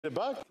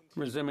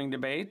Resuming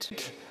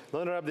debate.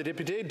 L'honorable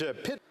député de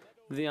Pitt.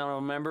 The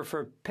honourable member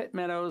for Pitt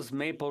Meadows,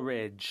 Maple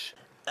Ridge.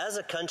 As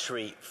a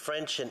country,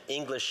 French and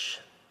English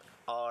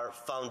are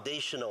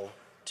foundational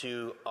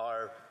to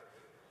our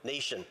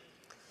nation.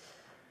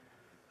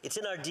 It's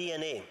in our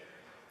DNA,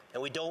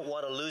 and we don't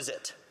want to lose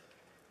it.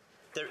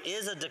 There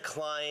is a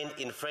decline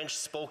in French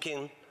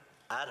spoken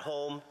at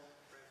home,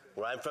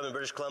 where I'm from in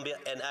British Columbia,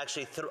 and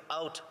actually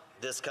throughout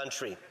this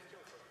country.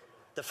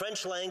 The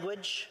French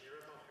language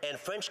and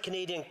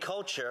French-Canadian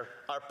culture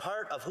are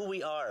part of who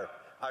we are,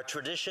 our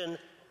tradition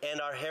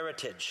and our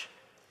heritage.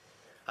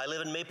 I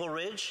live in Maple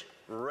Ridge.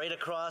 Right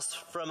across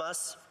from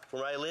us,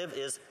 where I live,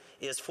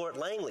 is Fort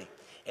Langley.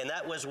 And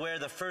that was where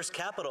the first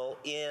capital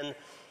in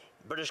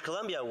British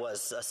Columbia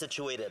was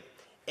situated.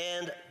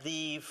 And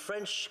the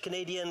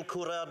French-Canadian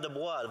coureurs de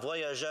bois,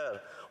 voyageurs,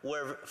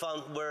 were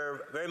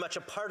very much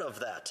a part of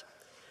that.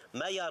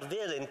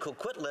 Maillardville in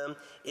Coquitlam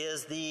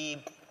is the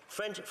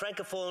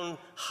Francophone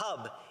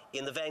hub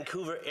in the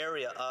Vancouver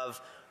area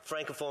of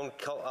Francophone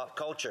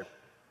culture.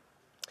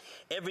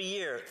 Every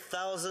year,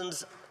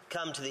 thousands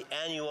come to the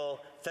annual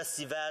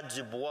Festival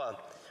du Bois,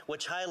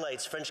 which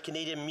highlights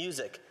French-Canadian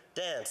music,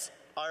 dance,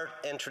 art,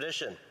 and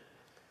tradition.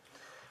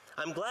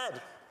 I'm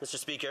glad, Mr.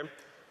 Speaker,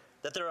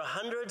 that there are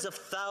hundreds of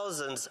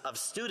thousands of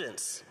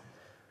students,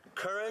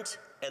 current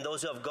and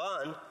those who have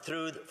gone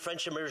through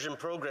French immersion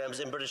programs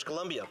in British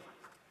Columbia.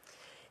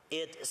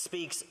 It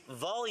speaks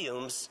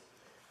volumes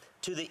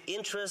to the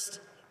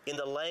interest in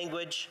the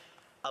language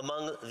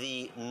among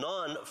the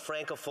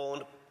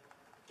non-Francophone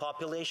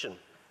population.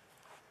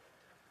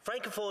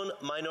 Francophone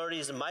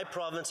minorities in my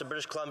province of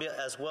British Columbia,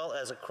 as well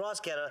as across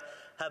Canada,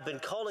 have been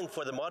calling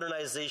for the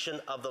modernization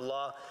of the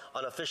law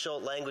on official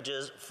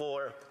languages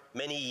for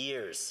many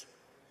years.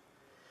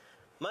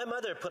 My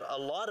mother put a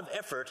lot of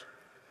effort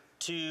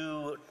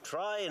to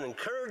try and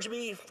encourage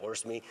me,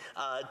 force me,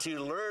 to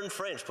learn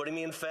French, putting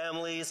me in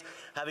families,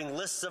 having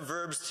lists of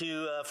verbs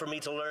for me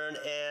to learn,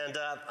 and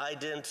I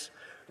didn't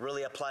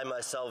really apply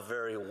myself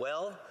very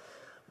well.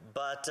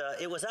 But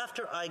it was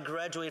after I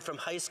graduated from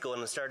high school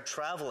and started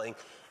traveling,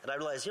 and I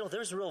realized,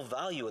 there's real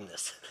value in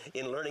this,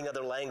 in learning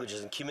other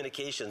languages and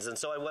communications. And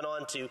so I went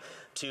on to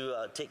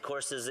take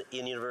courses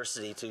in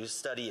university to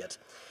study it.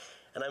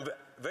 And I'm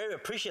very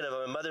appreciative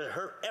of my mother,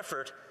 her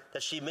effort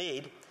that she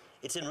made.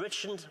 It's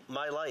enriched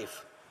my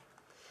life.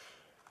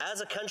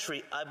 As a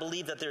country, I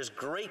believe that there's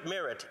great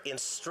merit in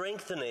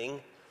strengthening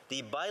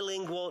the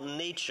bilingual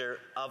nature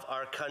of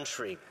our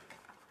country.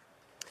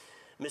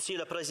 Monsieur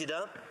le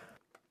Président,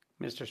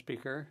 Mr.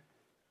 Speaker,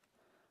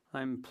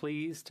 I'm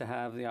pleased to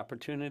have the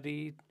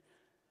opportunity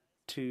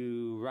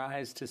to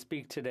rise to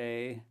speak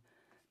today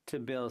to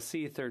Bill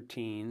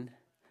C-13,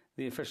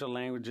 the official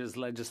languages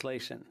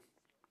legislation.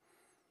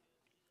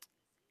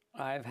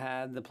 I've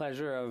had the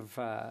pleasure of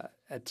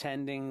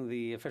attending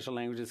the Official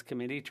Languages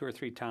Committee 2 or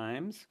 3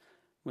 times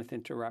with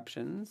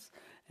interruptions,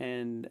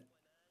 and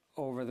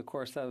over the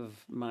course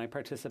of my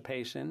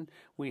participation,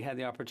 we had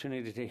the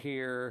opportunity to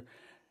hear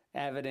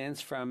evidence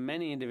from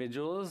many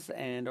individuals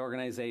and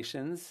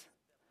organizations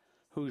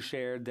who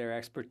shared their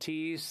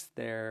expertise,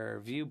 their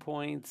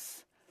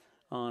viewpoints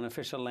on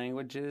official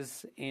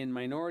languages in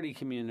minority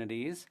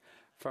communities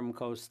from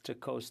coast to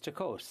coast to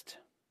coast.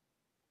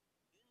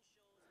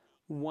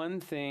 One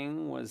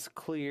thing was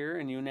clear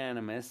and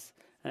unanimous,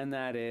 and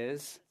that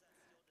is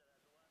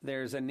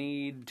there's a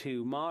need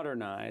to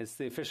modernize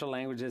the Official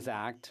Languages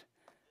Act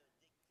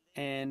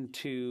and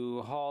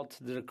to halt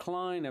the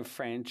decline of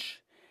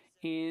French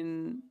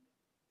in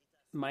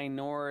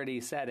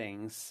minority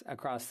settings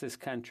across this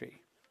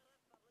country.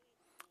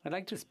 I'd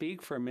like to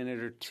speak for a minute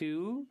or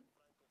two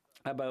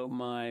about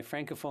my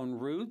Francophone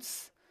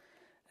roots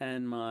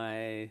and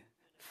my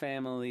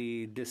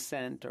family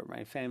descent or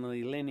my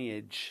family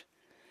lineage.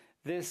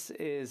 This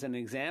is an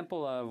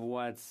example of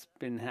what's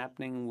been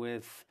happening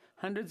with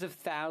hundreds of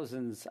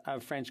thousands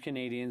of French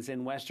Canadians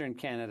in Western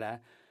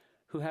Canada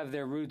who have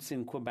their roots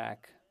in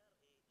Quebec.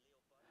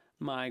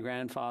 My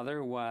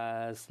grandfather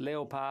was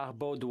Léopard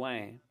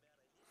Baudouin.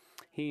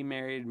 He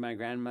married my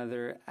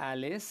grandmother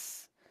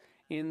Alice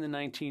in the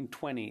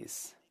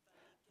 1920s.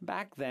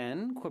 Back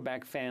then,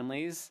 Quebec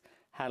families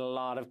had a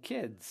lot of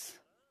kids.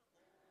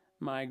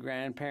 My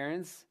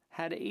grandparents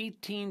had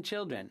 18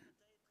 children.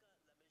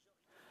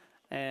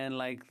 And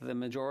like the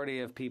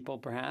majority of people,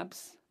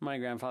 perhaps, my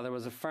grandfather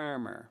was a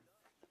farmer.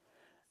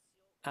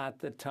 At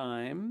the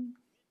time,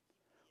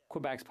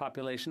 Quebec's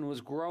population was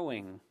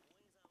growing.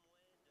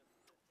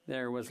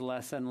 There was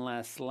less and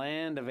less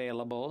land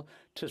available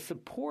to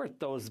support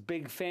those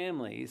big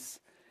families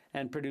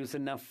and produce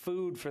enough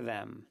food for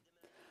them.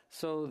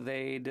 So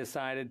they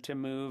decided to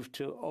move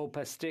to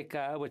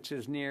Opastika, which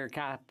is near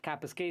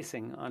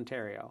Kapuskasing,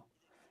 Ontario.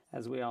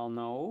 As we all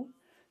know,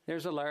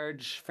 there's a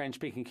large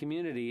French-speaking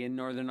community in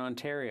northern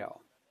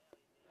Ontario.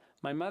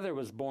 My mother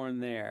was born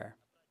there.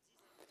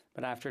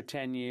 But after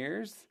 10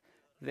 years,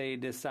 they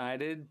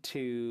decided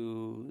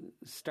to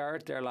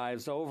start their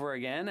lives over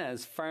again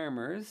as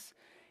farmers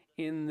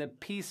in the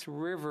Peace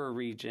River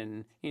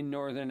region in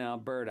northern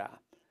Alberta.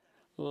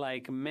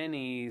 like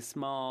many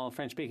small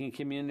French-speaking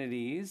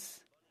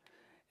communities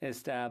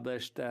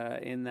established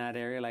in that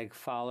area, like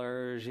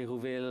Fowler,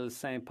 Girouville,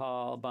 Saint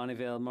Paul,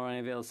 Bonnyville,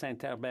 Morinville,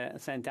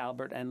 Saint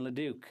Albert, and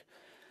Leduc.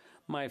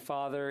 My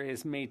father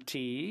is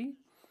Métis.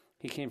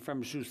 He came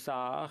from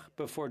Joussard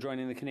before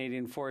joining the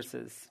Canadian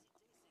Forces.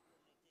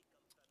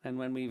 And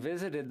when we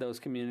visited those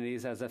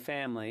communities as a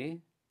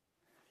family,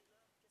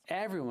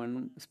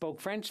 everyone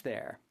spoke French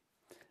there.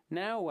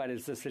 Now what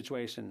is the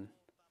situation?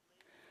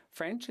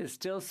 French is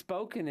still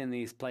spoken in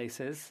these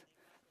places,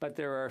 but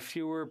there are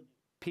fewer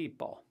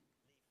people,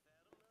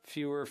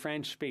 fewer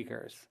French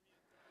speakers.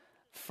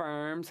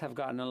 Farms have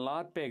gotten a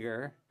lot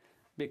bigger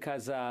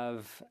because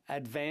of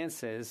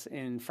advances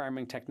in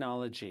farming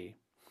technology.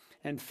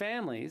 And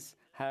families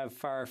have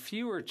far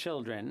fewer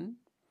children,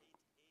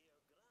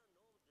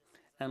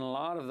 and a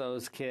lot of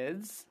those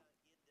kids,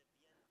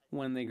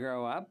 when they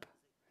grow up,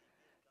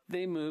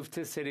 they move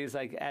to cities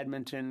like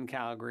Edmonton,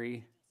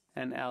 Calgary,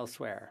 and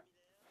elsewhere.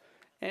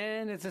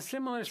 And it's a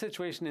similar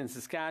situation in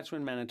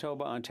Saskatchewan,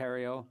 Manitoba,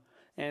 Ontario,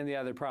 and the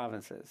other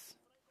provinces.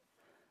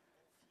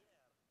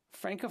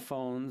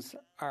 Francophones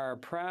are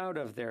proud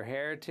of their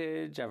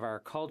heritage, of our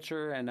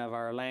culture, and of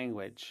our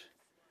language.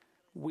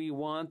 We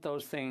want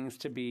those things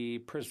to be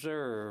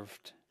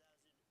preserved,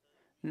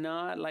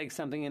 not like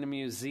something in a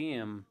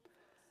museum,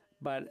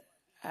 but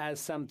as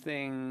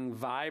something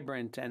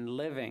vibrant and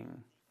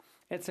living.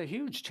 It's a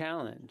huge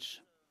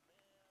challenge.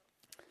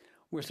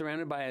 We're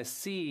surrounded by a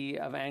sea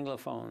of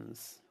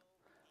anglophones.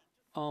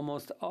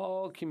 Almost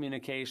all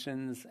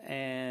communications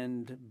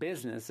and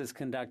business is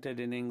conducted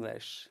in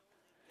English.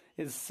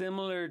 It's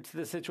similar to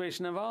the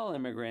situation of all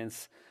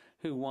immigrants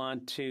who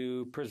want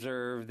to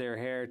preserve their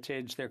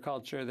heritage, their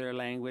culture, their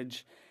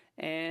language,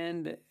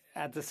 and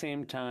at the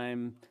same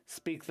time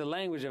speak the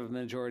language of a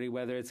majority,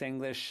 whether it's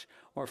English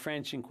or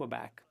French in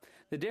Quebec.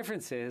 The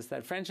difference is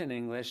that French and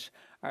English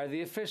are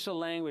the official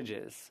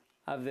languages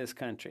of this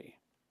country.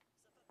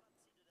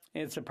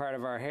 It's a part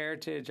of our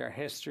heritage, our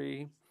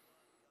history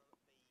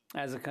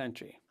as a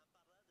country.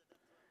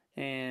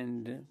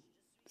 And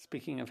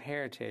speaking of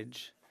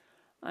heritage,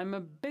 I'm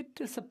a bit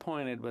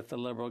disappointed with the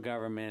Liberal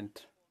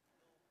government.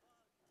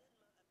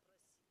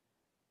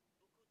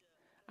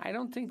 I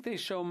don't think they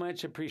show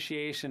much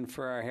appreciation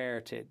for our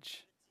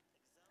heritage.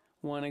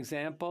 One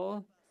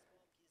example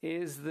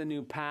is the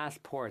new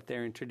passport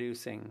they're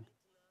introducing.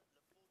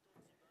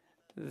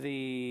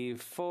 The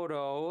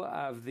photo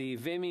of the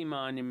Vimy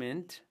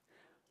monument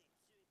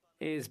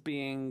is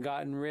being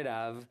gotten rid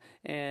of,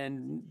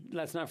 and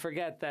let's not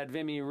forget that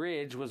Vimy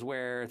Ridge was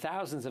where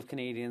thousands of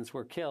Canadians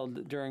were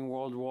killed during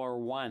World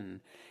War I.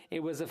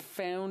 It was a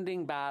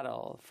founding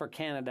battle for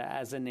Canada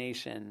as a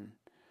nation.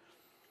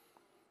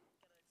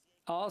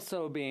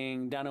 Also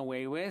being done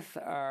away with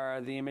are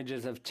the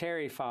images of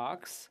Terry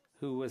Fox,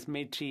 who was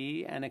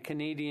Métis and a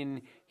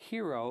Canadian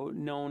hero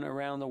known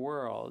around the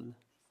world.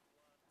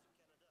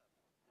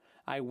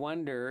 I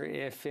wonder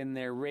if in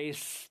their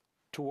race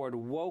toward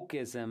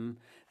wokeism,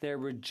 they're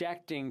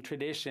rejecting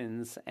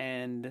traditions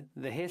and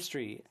the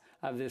history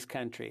of this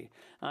country.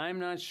 I'm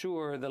not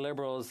sure the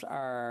Liberals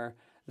are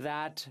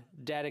that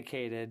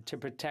dedicated to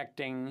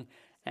protecting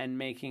and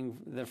making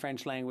the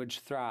French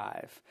language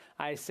thrive.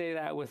 I say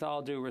that with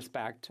all due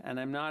respect, and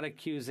I'm not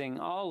accusing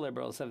all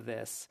Liberals of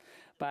this,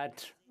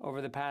 but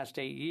over the past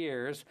 8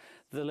 years,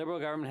 the Liberal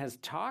government has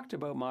talked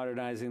about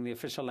modernizing the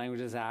Official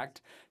Languages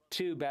Act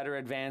to better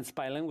advance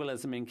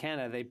bilingualism in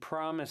Canada. They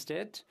promised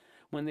it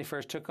when they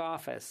first took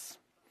office.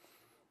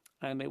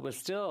 And it was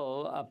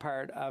still a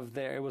part of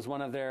it was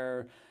one of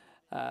their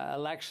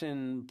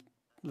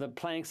the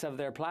planks of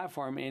their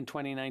platform in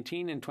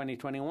 2019 and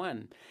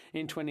 2021.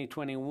 In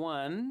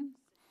 2021,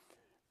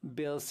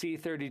 Bill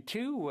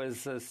C-13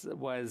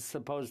 was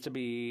supposed to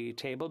be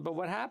tabled, but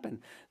what happened?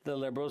 The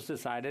Liberals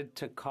decided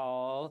to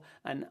call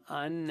an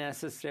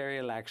unnecessary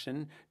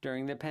election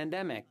during the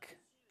pandemic.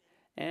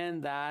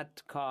 And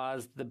that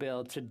caused the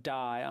bill to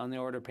die on the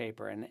order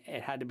paper, and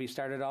it had to be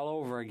started all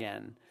over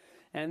again.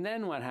 And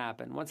then what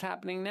happened? What's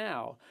happening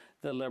now?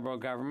 The Liberal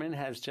government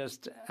has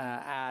just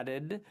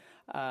added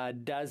a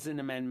dozen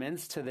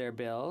amendments to their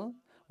bill.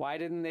 Why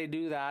didn't they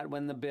do that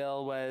when the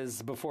bill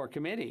was before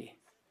committee?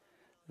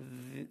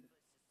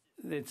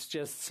 It's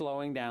just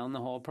slowing down the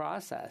whole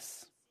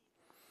process.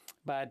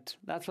 But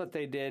that's what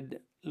they did.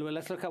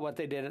 Let's look at what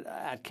they did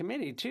at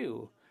committee,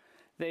 too.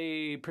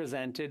 They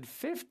presented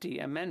 50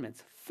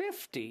 amendments.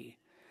 50!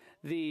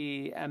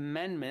 The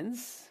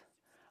amendments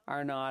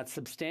are not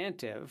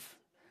substantive.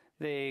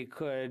 They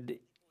could,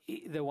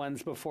 the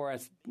ones before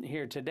us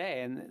here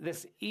today, and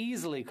this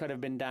easily could have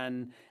been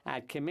done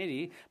at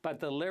committee, but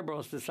the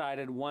Liberals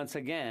decided once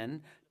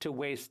again to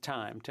waste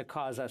time, to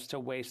cause us to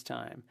waste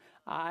time.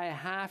 I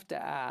have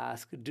to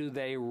ask, do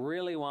they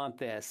really want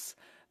this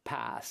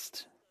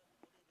passed?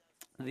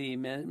 The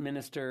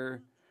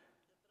Minister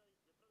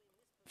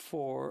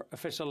for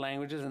Official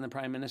Languages and the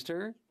Prime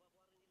Minister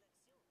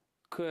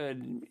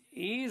could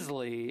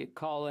easily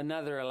call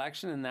another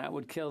election, and that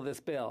would kill this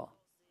bill.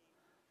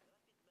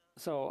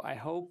 So I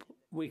hope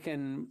we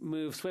can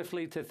move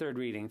swiftly to third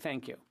reading.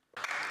 Thank you.